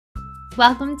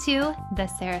Welcome to the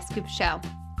Sarah Scoop Show.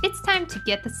 It's time to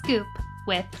get the scoop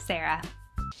with Sarah.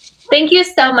 Thank you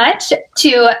so much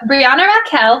to Breanna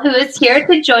Raquel, who is here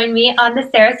to join me on the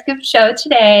Sarah Scoop Show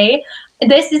today.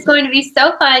 This is going to be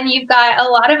so fun. You've got a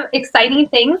lot of exciting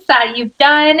things that you've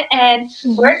done, and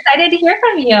we're excited to hear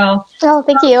from you. Oh,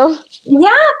 thank you.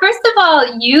 Yeah, first of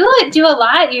all, you do a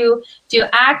lot. You do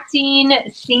acting,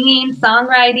 singing,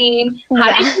 songwriting.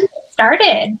 How did you get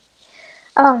started?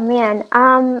 Oh, man.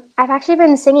 I've actually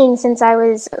been singing since I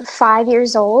was 5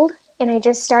 years old, and I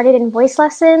just started in voice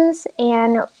lessons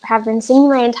and have been singing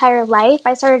my entire life.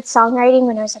 I started songwriting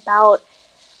when I was about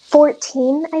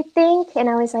 14, I think, and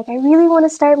I was like, I really want to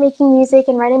start making music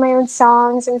and writing my own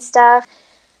songs and stuff.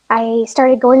 I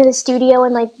started going to the studio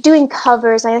and like doing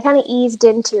covers, and I kind of eased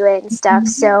into it and stuff.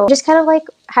 So just kind of like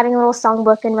having a little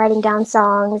songbook and writing down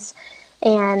songs.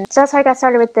 And so that's how I got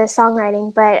started with the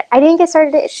songwriting. But I didn't get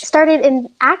started in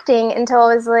acting until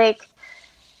I was like,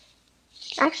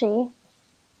 actually,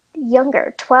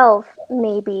 younger, 12,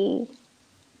 maybe.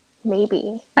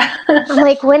 I'm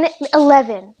like,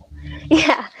 11.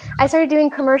 Yeah, I started doing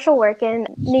commercial work in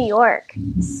New York.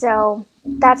 So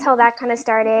that's how that kind of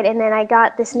started. And then I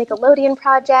got this Nickelodeon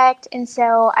project. And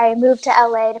so I moved to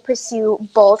LA to pursue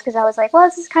both because I was like, well,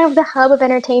 this is kind of the hub of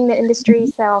entertainment industry.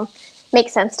 So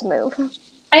makes sense to move.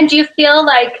 And do you feel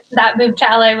like that move to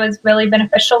LA was really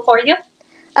beneficial for you?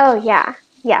 Oh, yeah.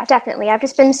 Yeah, definitely. I've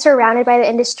just been surrounded by the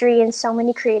industry and so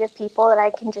many creative people that I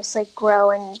can just like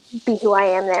grow and be who I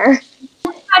am there.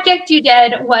 The project you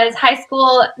did was High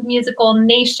School Musical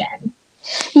Nation.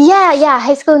 Yeah,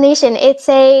 High School Nation. It's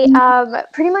a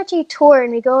pretty much a tour,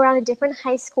 and we go around to different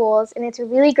high schools, and it's a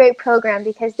really great program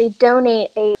because they donate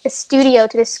a studio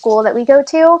to the school that we go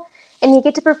to, and you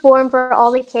get to perform for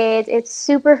all the kids. It's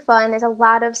super fun. There's a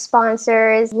lot of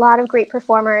sponsors, a lot of great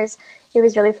performers. It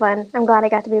was really fun. I'm glad I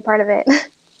got to be a part of it.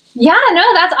 Yeah,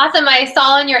 no, that's awesome. I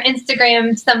saw on your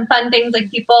Instagram some fun things,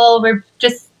 like people were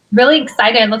just really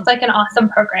excited. It looks like an awesome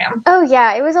program. Oh,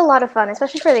 yeah, it was a lot of fun,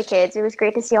 especially for the kids. It was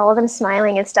great to see all of them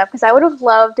smiling and stuff because I would have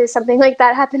loved if something like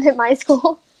that happened at my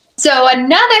school. So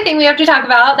another thing we have to talk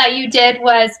about that you did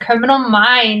was Criminal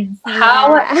Minds.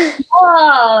 How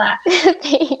cool.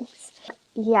 Thanks.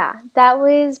 Yeah, that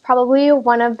was probably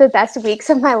one of the best weeks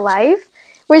of my life,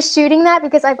 was shooting that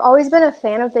because I've always been a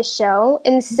fan of the show.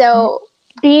 And so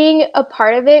being a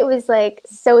part of it was like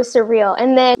so surreal.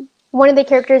 And then one of the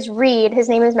characters, Reed, his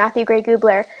name is Matthew Gray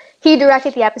Gubler, he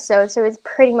directed the episode. So it was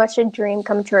pretty much a dream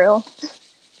come true.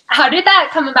 How did that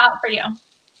come about for you?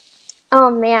 Oh,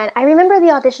 man. I remember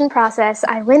the audition process.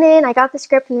 I went in, I got the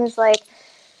script and was like,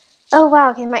 oh,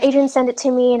 wow. Okay, my agent sent it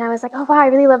to me. And I was like, oh, wow, I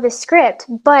really love this script.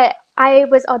 But I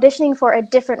was auditioning for a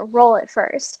different role at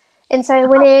first. And so I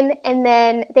went in and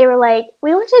then they were like,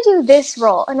 we want you to do this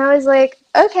role. And I was like,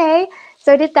 okay.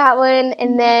 So I did that one.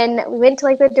 And then we went to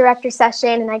like the director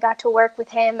session and I got to work with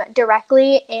him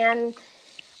directly. And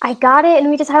I got it. And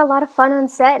we just had a lot of fun on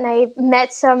set. And I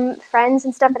met some friends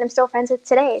and stuff that I'm still friends with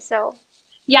today. So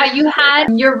yeah,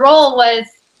 your role was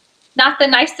not the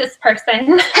nicest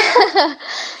person.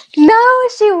 No,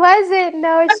 she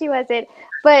wasn't.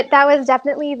 But that was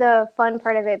definitely the fun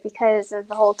part of it because of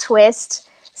the whole twist.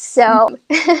 So,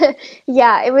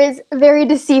 yeah, it was very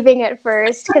deceiving at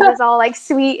first because it's all like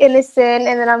sweet, innocent,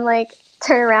 and then I'm like,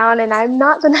 turn around and I'm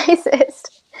not the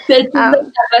nicest. That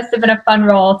must have been a fun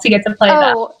role to get to play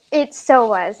that. Oh, it so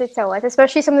was.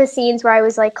 Especially some of the scenes where I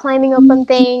was like climbing up on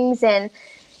things and,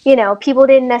 you know, people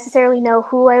didn't necessarily know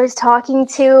who I was talking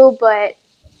to, but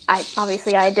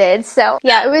I did. So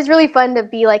yeah, it was really fun to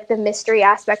be like the mystery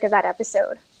aspect of that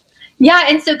episode. Yeah,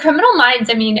 and so Criminal Minds,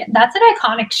 I mean, that's an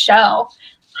iconic show.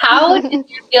 How did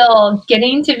you feel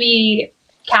getting to be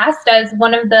cast as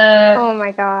one of the oh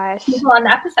my gosh people on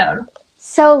the episode?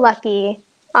 So lucky,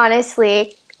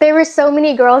 honestly. There were so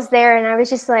many girls there and I was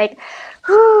just like,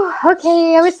 whew,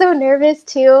 okay. I was so nervous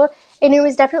too. And it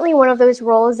was definitely one of those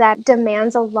roles that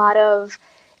demands a lot of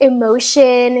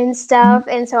emotion and stuff.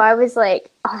 And so I was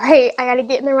like, all right, I got to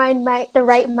get in the right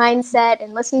mindset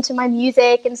and listen to my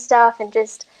music and stuff and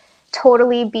just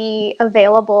totally be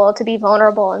available to be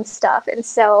vulnerable and stuff. And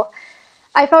so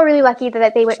I felt really lucky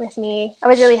that they went with me. I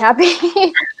was really happy.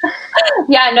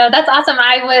 Yeah, no, that's awesome.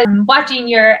 I was watching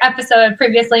your episode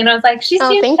previously and I was like, she's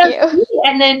doing so sweet.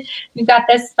 And then you got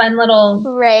this fun little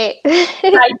side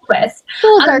twist. A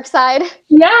little dark side.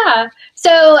 Yeah.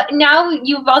 So now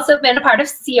you've also been a part of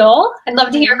SEAL. I'd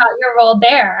love to hear about your role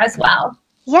there as well.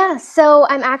 Yeah, so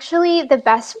I'm actually the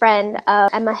best friend of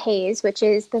Emma Hayes, which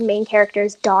is the main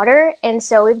character's daughter. And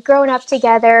so we've grown up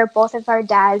together. Both of our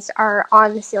dads are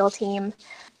on the SEAL team.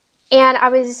 And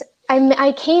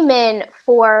I came in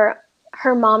for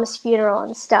her mom's funeral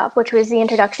and stuff, which was the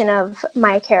introduction of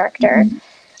my character.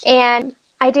 And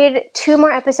I did 2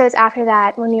 more episodes after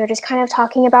that when we were just kind of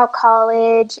talking about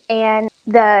college and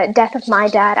the death of my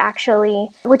dad, actually,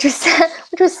 which was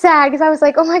sad because I was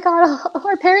like, oh my God,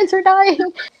 our parents are dying.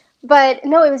 But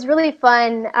no, it was really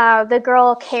fun. The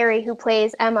girl, Carrie, who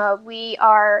plays Emma,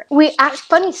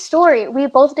 funny story, we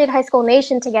both did High School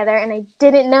Nation together, and I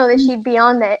didn't know that she'd be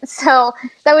on it. So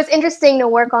that was interesting to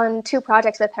work on 2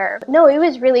 projects with her. No, it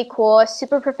was really cool, a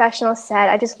super professional set.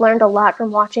 I just learned a lot from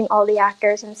watching all the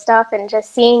actors and stuff, and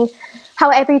just seeing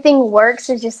how everything works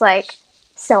is just like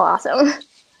so awesome.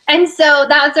 And so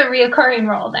that was a reoccurring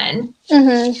role then.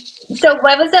 Mm-hmm. So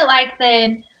what was it like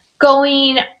then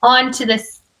going on to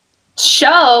this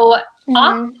show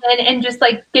often and just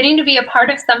like getting to be a part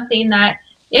of something that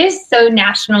is so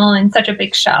national and such a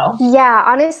big show? Yeah,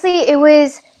 honestly, it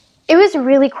was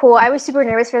really cool. I was super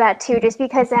nervous for that too, just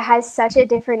because it has such a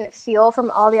different feel from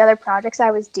all the other projects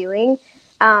I was doing.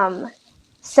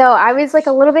 So I was like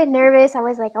a little bit nervous. I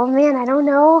was like, oh man, I don't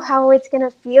know how it's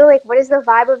gonna feel. Like, what is the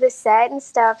vibe of the set and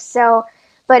stuff? So,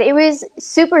 but it was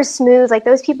super smooth. Like,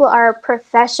 those people are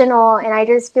professional, and I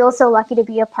just feel so lucky to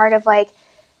be a part of like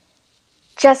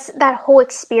just that whole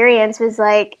experience was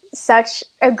like such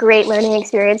a great learning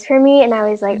experience for me. And I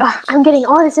was like, oh, I'm getting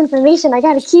all this information. I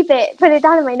got to keep it, put it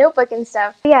down in my notebook and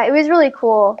stuff. Yeah, it was really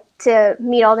cool to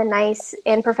meet all the nice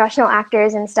and professional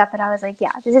actors and stuff. And I was like,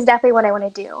 yeah, this is definitely what I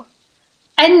want to do.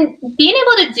 And being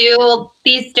able to do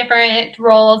these different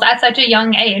roles at such a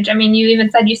young age, I mean, you even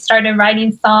said you started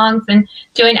writing songs and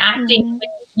doing acting when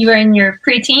you were in your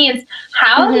preteens.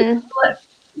 How do you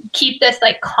keep this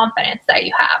like confidence that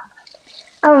you have?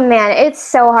 Oh man, it's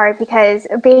so hard because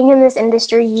being in this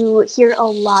industry, you hear a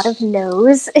lot of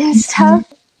no's and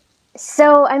stuff.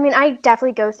 So, I mean, I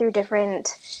definitely go through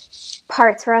different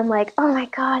parts where I'm like, oh my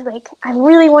God, like I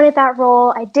really wanted that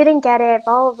role. I didn't get it,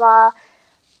 blah, blah, blah.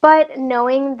 But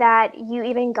knowing that you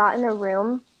even got in the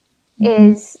room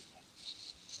is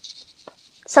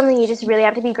something you just really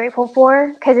have to be grateful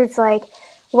for, because it's like,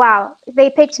 wow, they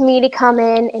picked me to come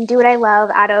in and do what I love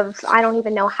out of I don't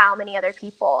even know how many other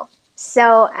people.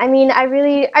 So, I mean, I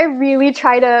really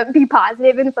try to be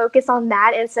positive and focus on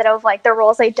that instead of like the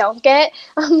roles I don't get.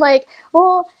 I'm like,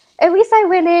 well, at least I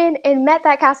went in and met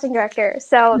that casting director.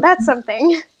 So that's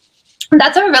something.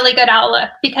 That's a really good outlook,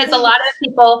 because a lot of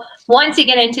people want to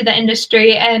get into the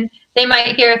industry and they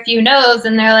might hear a few no's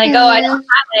and they're like, oh, I don't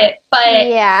have it. But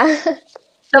yeah.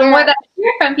 The more that I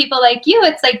hear from people like you,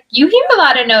 it's like you hear a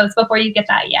lot of no's before you get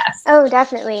that yes. Oh,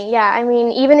 definitely. Yeah. I mean,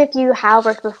 even if you have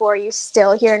worked before, you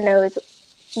still hear no's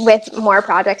with more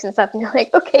projects and stuff. And you're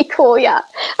like, okay, cool. Yeah,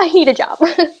 I need a job.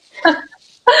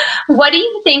 What do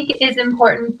you think is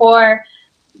important for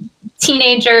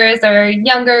teenagers or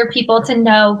younger people to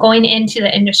know going into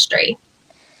the industry?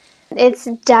 It's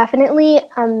definitely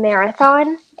a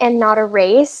marathon and not a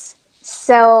race.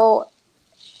 So,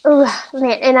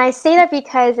 man, and I say that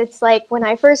because it's like when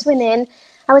I first went in,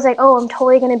 I was like, oh, I'm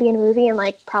totally going to be in a movie in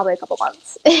like probably a couple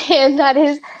months. And that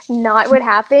is not what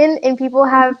happened. And people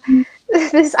have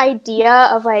this idea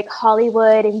of like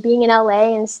Hollywood and being in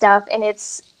LA and stuff. And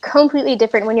it's completely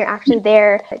different when you're actually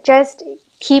there. Just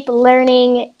keep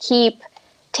learning, keep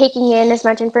taking in as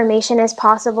much information as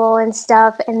possible and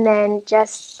stuff, and then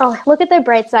just look at the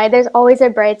bright side. There's always a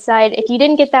bright side. If you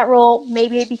didn't get that role,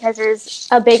 maybe because there's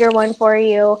a bigger one for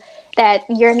you that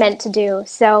you're meant to do.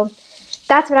 So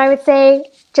that's what I would say.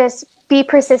 Just be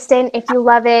persistent. If you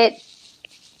love it,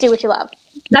 do what you love.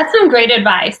 That's some great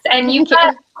advice. And you've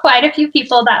got quite a few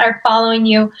people that are following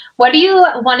you. What do you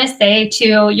want to say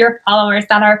to your followers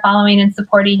that are following and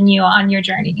supporting you on your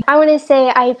journey? I want to say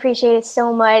I appreciate it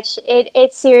so much.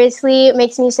 It seriously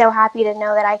makes me so happy to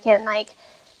know that I can like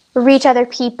reach other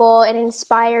people and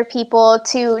inspire people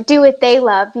to do what they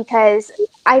love. Because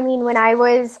I mean, when I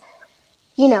was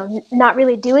not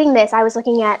really doing this, I was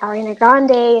looking at Ariana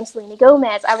Grande and Selena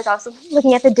Gomez. I was also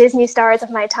looking at the Disney stars of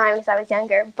my time because I was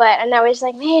younger. And I was just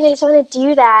like, man, I just want to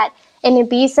do that. And to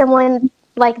be someone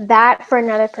like that for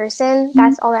another person,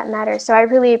 that's all that matters. So I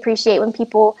really appreciate when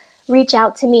people reach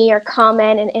out to me or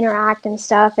comment and interact and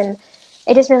stuff. And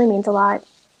it just really means a lot.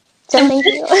 So thank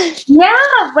you.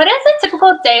 Yeah. What does a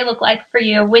typical day look like for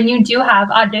you when you do have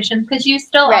auditions? Because you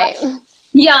still are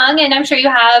young, and I'm sure you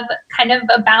have kind of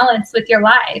a balance with your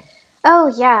life.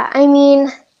 Oh, yeah. I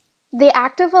mean, the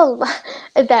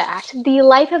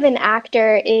life of an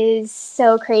actor is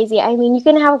so crazy. I mean, you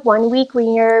can have one week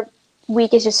when your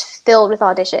week is just filled with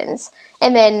auditions,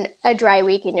 and then a dry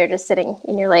week and you're just sitting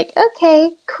and you're like,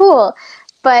 okay, cool.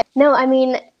 But no, I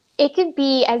mean, it could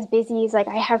be as busy as like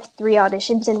I have 3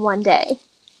 auditions in one day,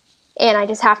 and I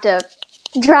just have to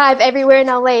drive everywhere in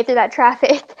LA through that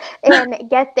traffic and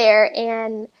get there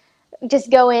and just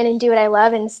go in and do what I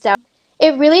love and stuff.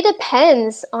 It really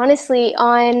depends, honestly,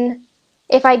 on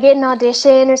if I get an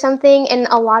audition or something, and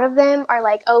a lot of them are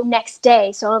like, oh, next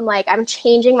day. So I'm like, I'm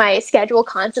changing my schedule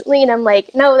constantly, and I'm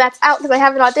like, no, that's out because I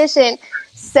have an audition.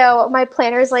 So my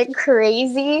planner is like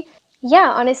crazy. Yeah,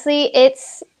 honestly,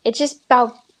 it's just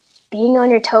about being on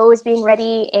your toes, being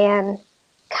ready, and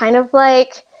kind of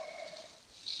like,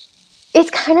 it's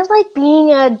kind of like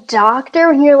being a doctor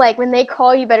when you're like, when they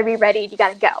call, you better be ready, you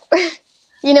gotta go.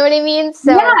 You know what I mean?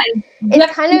 So Yeah,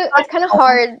 it's kind of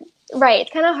hard, right?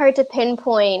 It's kind of hard to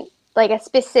pinpoint like a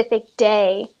specific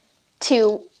day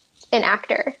to an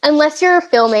actor, unless you're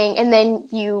filming and then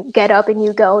you get up and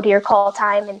you go to your call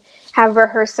time and have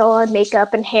rehearsal and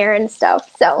makeup and hair and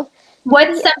stuff. So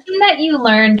what's something that you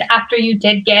learned after you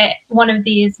did get one of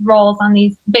these roles on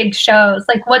these big shows?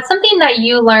 Like, what's something that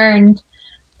you learned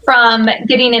from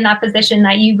getting in that position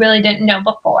that you really didn't know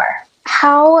before?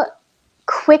 How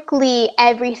quickly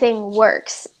everything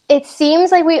works. It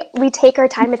seems like we take our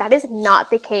time, but that is not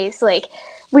the case. Like,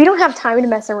 we don't have time to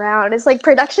mess around. It's like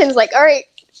production's like, all right,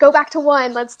 go back to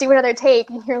one, let's do another take.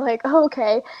 And you're like, oh,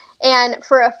 okay. And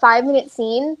for a 5-minute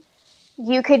scene,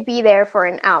 you could be there for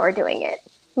an hour doing it.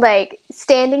 Like,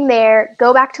 standing there,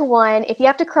 go back to one. If you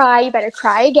have to cry, you better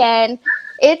cry again.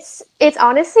 It's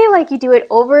honestly like you do it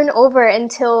over and over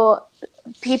until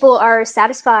people are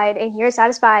satisfied and you're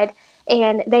satisfied,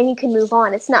 and then you can move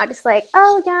on. It's not just like,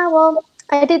 oh yeah, well,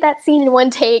 I did that scene in one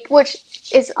take,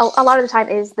 which is a lot of the time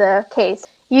is the case.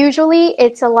 Usually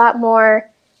it's a lot more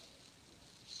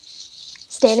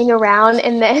standing around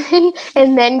and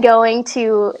then going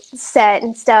to set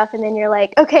and stuff, and then you're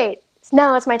like, okay,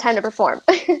 now it's my time to perform.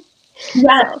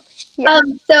 Yeah.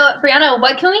 So, Breanna,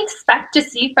 what can we expect to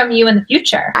see from you in the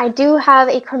future? I do have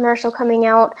a commercial coming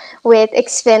out with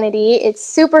Xfinity. It's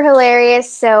super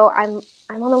hilarious, so I'm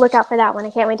on the lookout for that one. I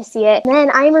can't wait to see it. And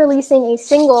then I'm releasing a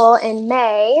single in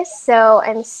May, so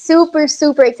I'm super,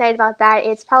 super excited about that.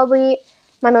 It's probably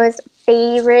my most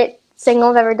favorite single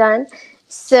I've ever done,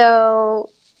 so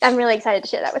I'm really excited to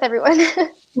share that with everyone.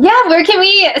 Yeah, where can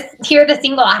we hear the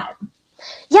single at?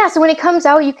 Yeah, so when it comes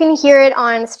out, you can hear it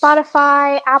on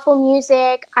Spotify, Apple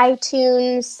Music,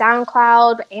 iTunes,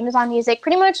 SoundCloud, Amazon Music,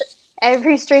 pretty much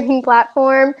every streaming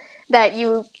platform that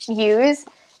you use,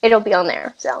 it'll be on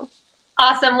there. So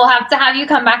awesome. We'll have to have you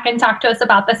come back and talk to us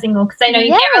about the single, because I know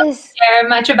you can't really share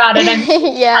much about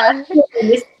it. Yeah.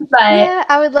 But yeah,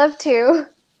 I would love to.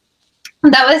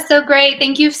 That was so great.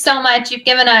 Thank you so much. You've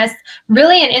given us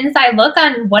really an inside look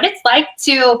on what it's like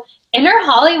to enter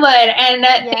Hollywood, and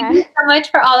thank you so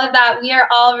much for all of that. We are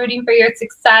all rooting for your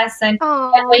success, and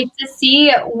can't wait to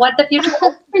see what the future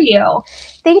holds for you.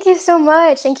 Thank you so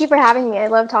much. Thank you for having me. I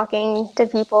love talking to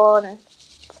people and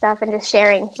stuff and just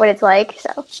sharing what it's like.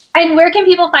 So. And where can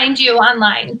people find you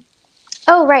online?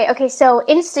 Oh, right. Okay, so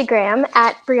Instagram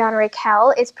at Breanna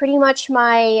Raquel is pretty much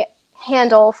my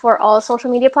handle for all social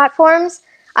media platforms.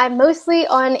 I'm mostly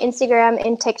on Instagram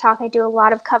and TikTok. I do a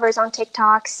lot of covers on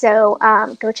TikTok, so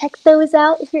go check those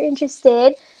out if you're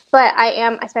interested. But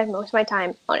I spend most of my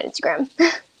time on Instagram.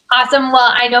 Awesome.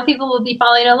 Well, I know people will be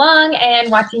following along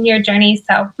and watching your journey,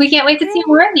 so we can't wait to see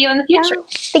more of you in the future.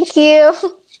 Thank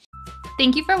you.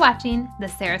 Thank you for watching The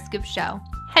Sarah Scoop Show.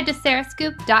 Head to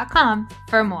sarahscoop.com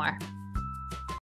for more.